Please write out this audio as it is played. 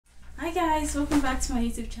Hi guys, welcome back to my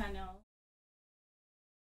YouTube channel.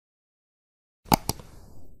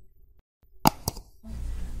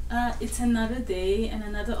 It's another day and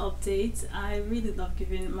another update. I really love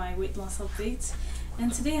giving my weight loss updates,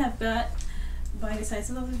 and today I've got, by the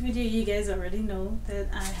title of the video, you guys already know that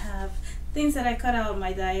I have things that I cut out of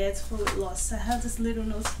my diet for weight loss. I have this little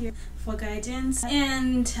note here for guidance,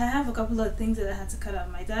 and I have a couple of things that I had to cut out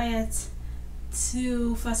of my diet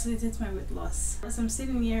to facilitate my weight loss. As I'm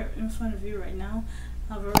sitting here in front of you right now,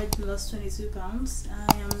 I've already lost 22 pounds.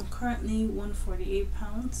 I am currently 148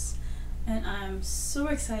 pounds, and I'm so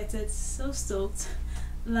excited, so stoked.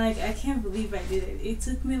 Like, I can't believe I did it. It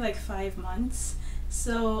took me like 5 months.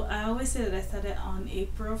 So I always say that I started on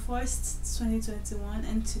April 1st, 2021,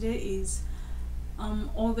 and today is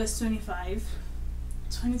August 25,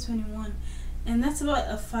 2021. And that's about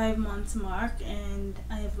a 5-month mark, and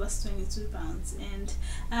I have lost 22 pounds, and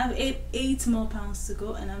I have eight more pounds to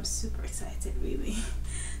go, and I'm super excited, really.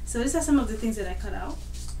 So these are some of the things that I cut out.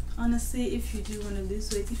 Honestly, if you do want to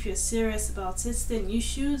lose weight, if you're serious about it, then you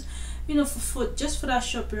should, for just for that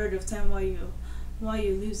short period of time while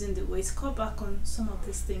you're losing the weight, cut back on some of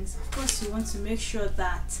these things. Of course, you want to make sure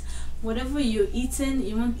that whatever you're eating,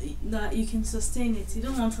 you want that you can sustain it. You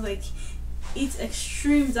don't want to like eat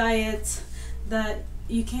extreme diet that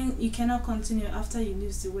you cannot continue after you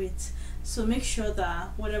lose the weight. So make sure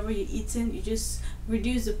that whatever you're eating, you just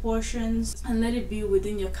reduce the portions and let it be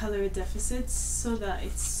within your calorie deficits, so that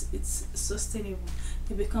it's sustainable.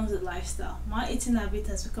 It becomes a lifestyle. My eating habit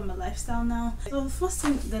has become a lifestyle now. So the first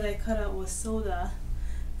thing that I cut out was soda.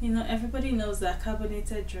 Everybody knows that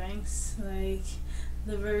carbonated drinks, like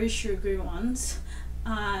the very sugary ones,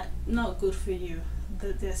 are not good for you.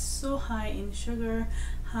 They're so high in sugar,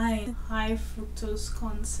 high fructose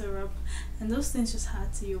corn syrup, and those things just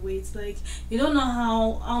add to your weight. Like, you don't know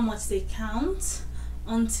how much they count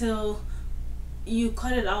until you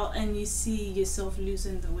cut it out and you see yourself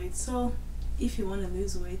losing the weight. So if you want to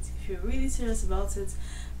lose weight, if you're really serious about it,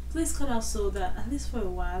 please cut out soda, at least for a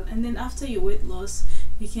while, and then after your weight loss,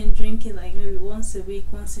 you can drink it like maybe once a week,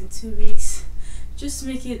 once in 2 weeks. Just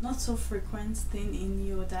make it not so frequent thing in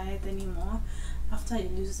your diet anymore after you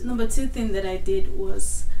lose it. Number 2 thing that I did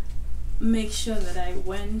was make sure that I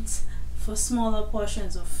went for smaller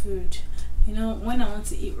portions of food. When I want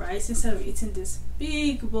to eat rice, instead of eating this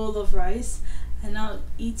big bowl of rice, I now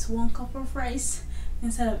eat 1 cup of rice.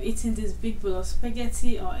 Instead of eating this big bowl of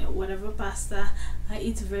spaghetti or whatever pasta, I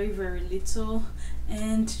eat very, very little,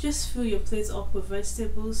 and just fill your plate up with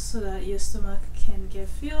vegetables so that your stomach can get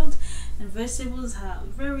filled. And vegetables are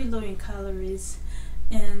very low in calories,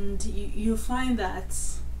 and you find that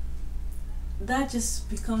just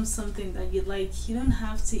becomes something that you like. You don't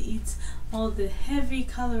have to eat all the heavy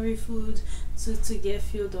calorie food to get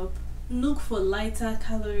filled up. Look for lighter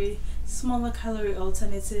calorie, smaller calorie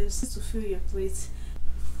alternatives to fill your plate.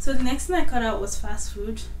 So the next thing I cut out was fast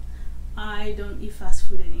food. I don't eat fast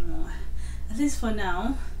food anymore, at least for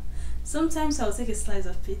now. Sometimes I'll take a slice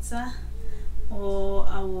of pizza, or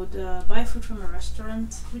I would buy food from a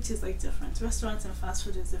restaurant, which is like different. Restaurants and fast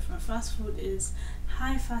food is different. Fast food is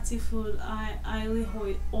high fatty food, highly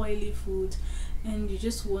oily food, and you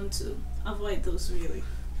just want to avoid those, really.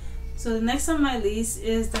 So the next on my list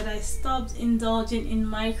is that I stopped indulging in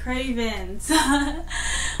my cravings.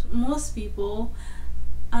 Most people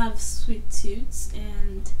have sweet tooths,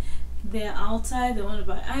 and they're outside, they want to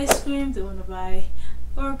buy ice cream, they want to buy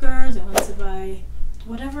burgers, they want to buy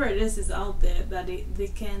whatever it is out there that they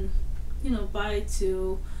can buy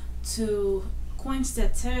to quench their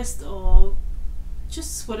thirst, or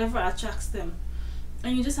just whatever attracts them.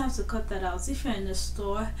 And you just have to cut that out. If you're in a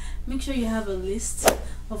store, make sure you have a list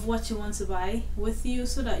of what you want to buy with you,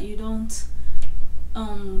 so that you don't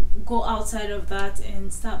go outside of that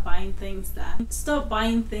and stop buying things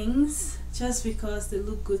just because they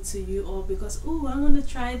look good to you, or because, oh, I want to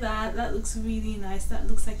try that looks really nice, that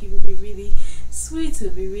looks like it would be really sweet, it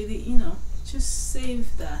would be really, just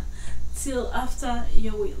save that till after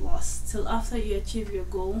your weight loss, till after you achieve your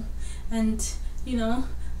goal. And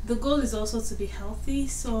the goal is also to be healthy,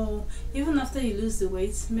 so even after you lose the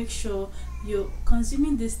weight, make sure you're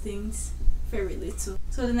consuming these things very little.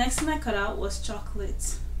 So the next thing I cut out was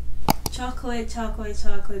chocolate. Chocolate.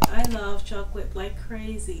 I love chocolate like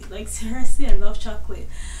crazy. Like, seriously, I love chocolate.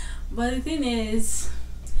 But the thing is,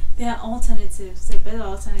 there are alternatives. There are better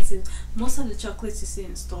alternatives. Most of the chocolates you see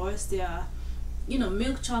in stores, they are,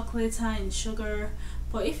 milk chocolate, high in sugar.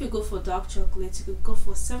 But if you go for dark chocolate, you could go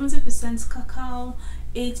for 70% cacao,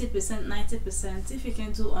 80%, 90%. If you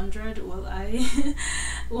can do 100,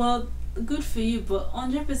 well, good for you, but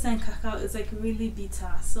 100% cacao is like really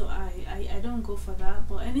bitter, so I don't go for that.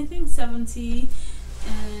 But anything 70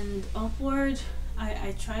 and upward,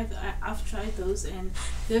 I've tried those and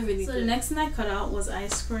they're really good. So the next thing I cut out was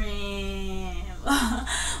ice cream.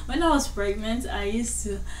 When I was pregnant, I used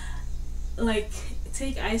to like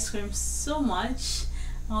take ice cream so much.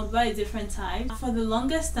 I would buy a different type. For the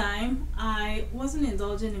longest time, I wasn't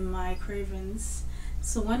indulging in my cravings.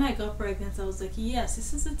 So when I got pregnant, I was like, yes,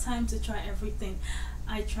 this is the time to try everything.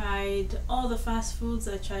 I tried all the fast foods,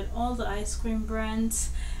 I tried all the ice cream brands,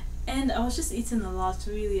 and I was just eating a lot,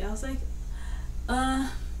 really. I was like,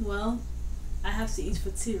 well, I have to eat for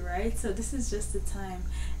two, right? So this is just the time.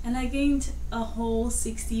 And I gained a whole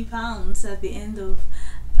 60 pounds at the end of,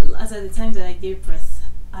 at the time that I gave birth.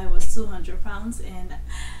 I was 200 pounds, and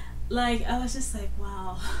like I was just like,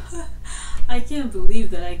 wow. I can't believe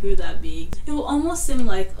that I grew that big. It will almost seem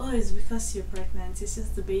like, oh, it's because you're pregnant, it's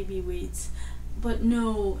just the baby weight. But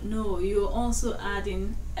no, you're also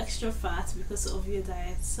adding extra fat because of your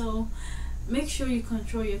diet. So make sure you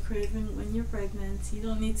control your craving when you're pregnant. You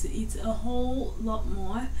don't need to eat a whole lot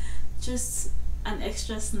more. Just an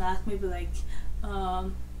extra snack, maybe like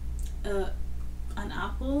an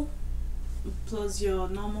apple plus your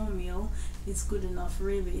normal meal is good enough,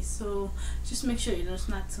 really. So just make sure you don't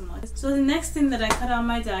snack too much. So the next thing that I cut out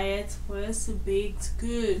my diet was baked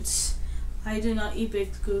goods. I do not eat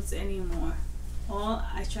baked goods anymore, or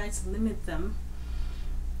I try to limit them.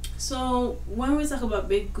 So when we talk about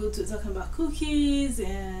baked goods, we're talking about cookies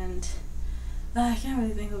and I can't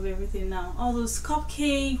really think of everything now. All those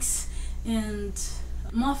cupcakes and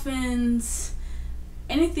muffins,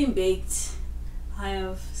 anything baked, I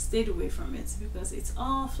have stayed away from it because it's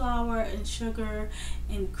all flour and sugar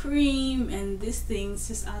and cream, and these things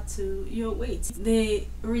just add to your weight. They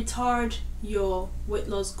retard your weight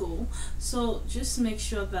loss goal. So just make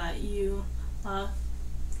sure that you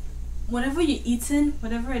whatever you're eating,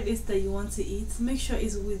 whatever it is that you want to eat, make sure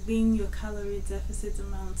it's within your calorie deficit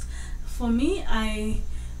amount. For me,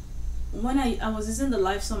 when I was using the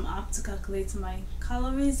Lifesum app to calculate my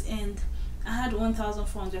calories, and I had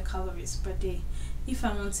 1,400 calories per day. If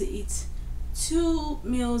I want to eat 2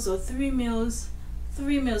 meals or 3 meals,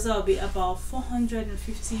 that will be about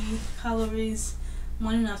 450 calories,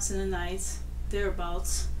 morning, afternoon, night,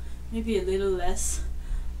 thereabouts, maybe a little less.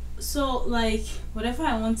 So like whatever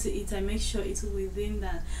I want to eat, I make sure it's within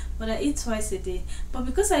that. But I eat twice a day. But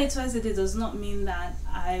because I eat twice a day does not mean that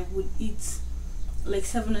I would eat like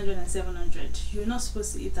 700 and 700. You're not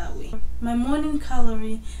supposed to eat that way. My morning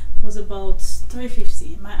calorie was about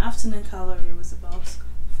 350. My afternoon calorie was about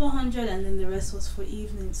 400, and then the rest was for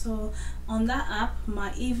evening. So on that app,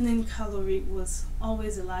 my evening calorie was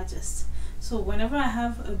always the largest. So whenever I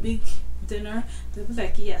have a big dinner, they'll be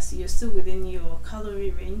like, yes, you're still within your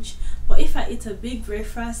calorie range. But if I eat a big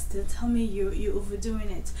breakfast, they'll tell me you're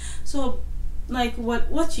overdoing it. So like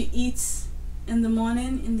what you eat in the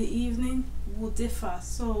morning, in the evening will differ.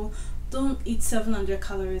 So don't eat 700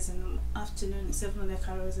 calories in the afternoon, 700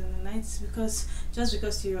 calories in the night, because just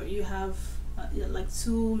because you have like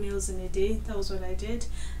 2 meals in a day. That was what I did.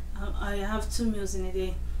 I have 2 meals in a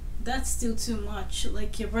day. That's still too much.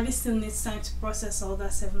 Like your body still needs time to process all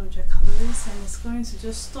that 700 calories, and it's going to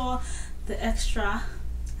just store the extra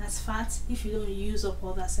as fat if you don't use up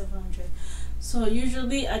all that 700. So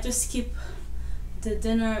usually I just keep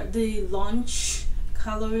the lunch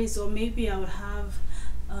calories, or maybe I would have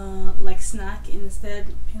like snack instead,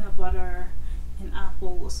 peanut butter and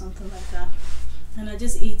apple or something like that, and I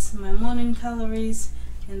just eat my morning calories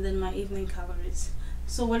and then my evening calories.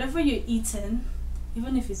 So whatever you're eating,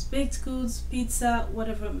 even if it's baked goods, pizza,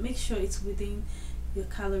 whatever, make sure it's within your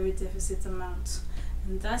calorie deficit amount.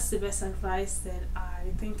 And that's the best advice that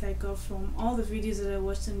I think I got from all the videos that I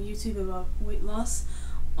watched on YouTube about weight loss,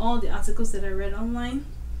 all the articles that I read online.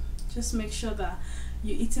 Just make sure that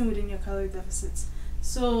you're eating within your calorie deficit.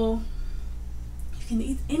 So you can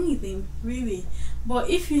eat anything, really. But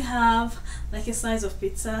if you have like a slice of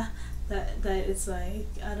pizza that is like,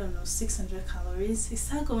 I don't know, 600 calories, is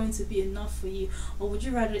that going to be enough for you? Or would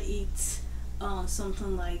you rather eat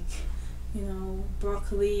something like, you know,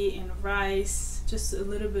 broccoli and rice, just a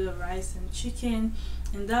little bit of rice and chicken,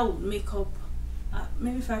 and that would make up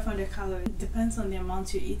maybe 500 calories. Depends on the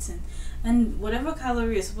amount you're eating, and whatever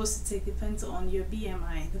calorie you're supposed to take depends on your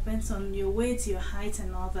BMI, depends on your weight, your height,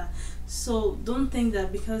 and all that. So don't think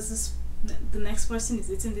that because the next person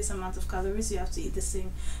is eating this amount of calories, you have to eat the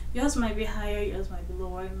same. Yours might be higher, yours might be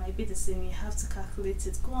lower, it might be the same. You have to calculate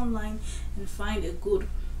it. Go online and find a good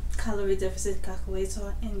calorie deficit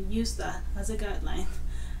calculator and use that as a guideline.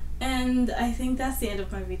 And I think that's the end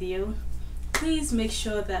of my video. please make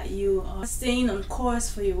sure that you are staying on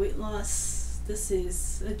course for your weight loss. This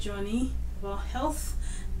is a journey about health,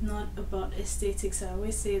 not about aesthetics. I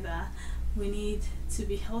always say that we need to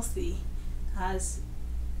be healthy as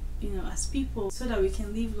as people, so that we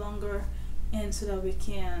can live longer and so that we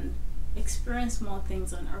can experience more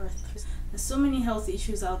things on earth. There's so many health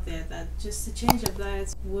issues out there that just a change of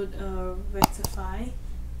diet would rectify,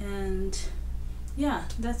 and yeah,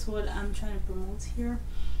 that's what I'm trying to promote here.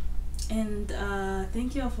 And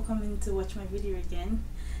thank you all for coming to watch my video again.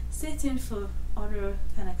 Stay tuned for other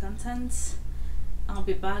kind of content. I'll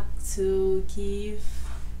be back to give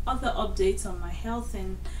other updates on my health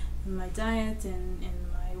and my diet and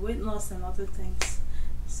my weight loss and other things.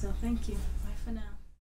 So thank you. Bye for now.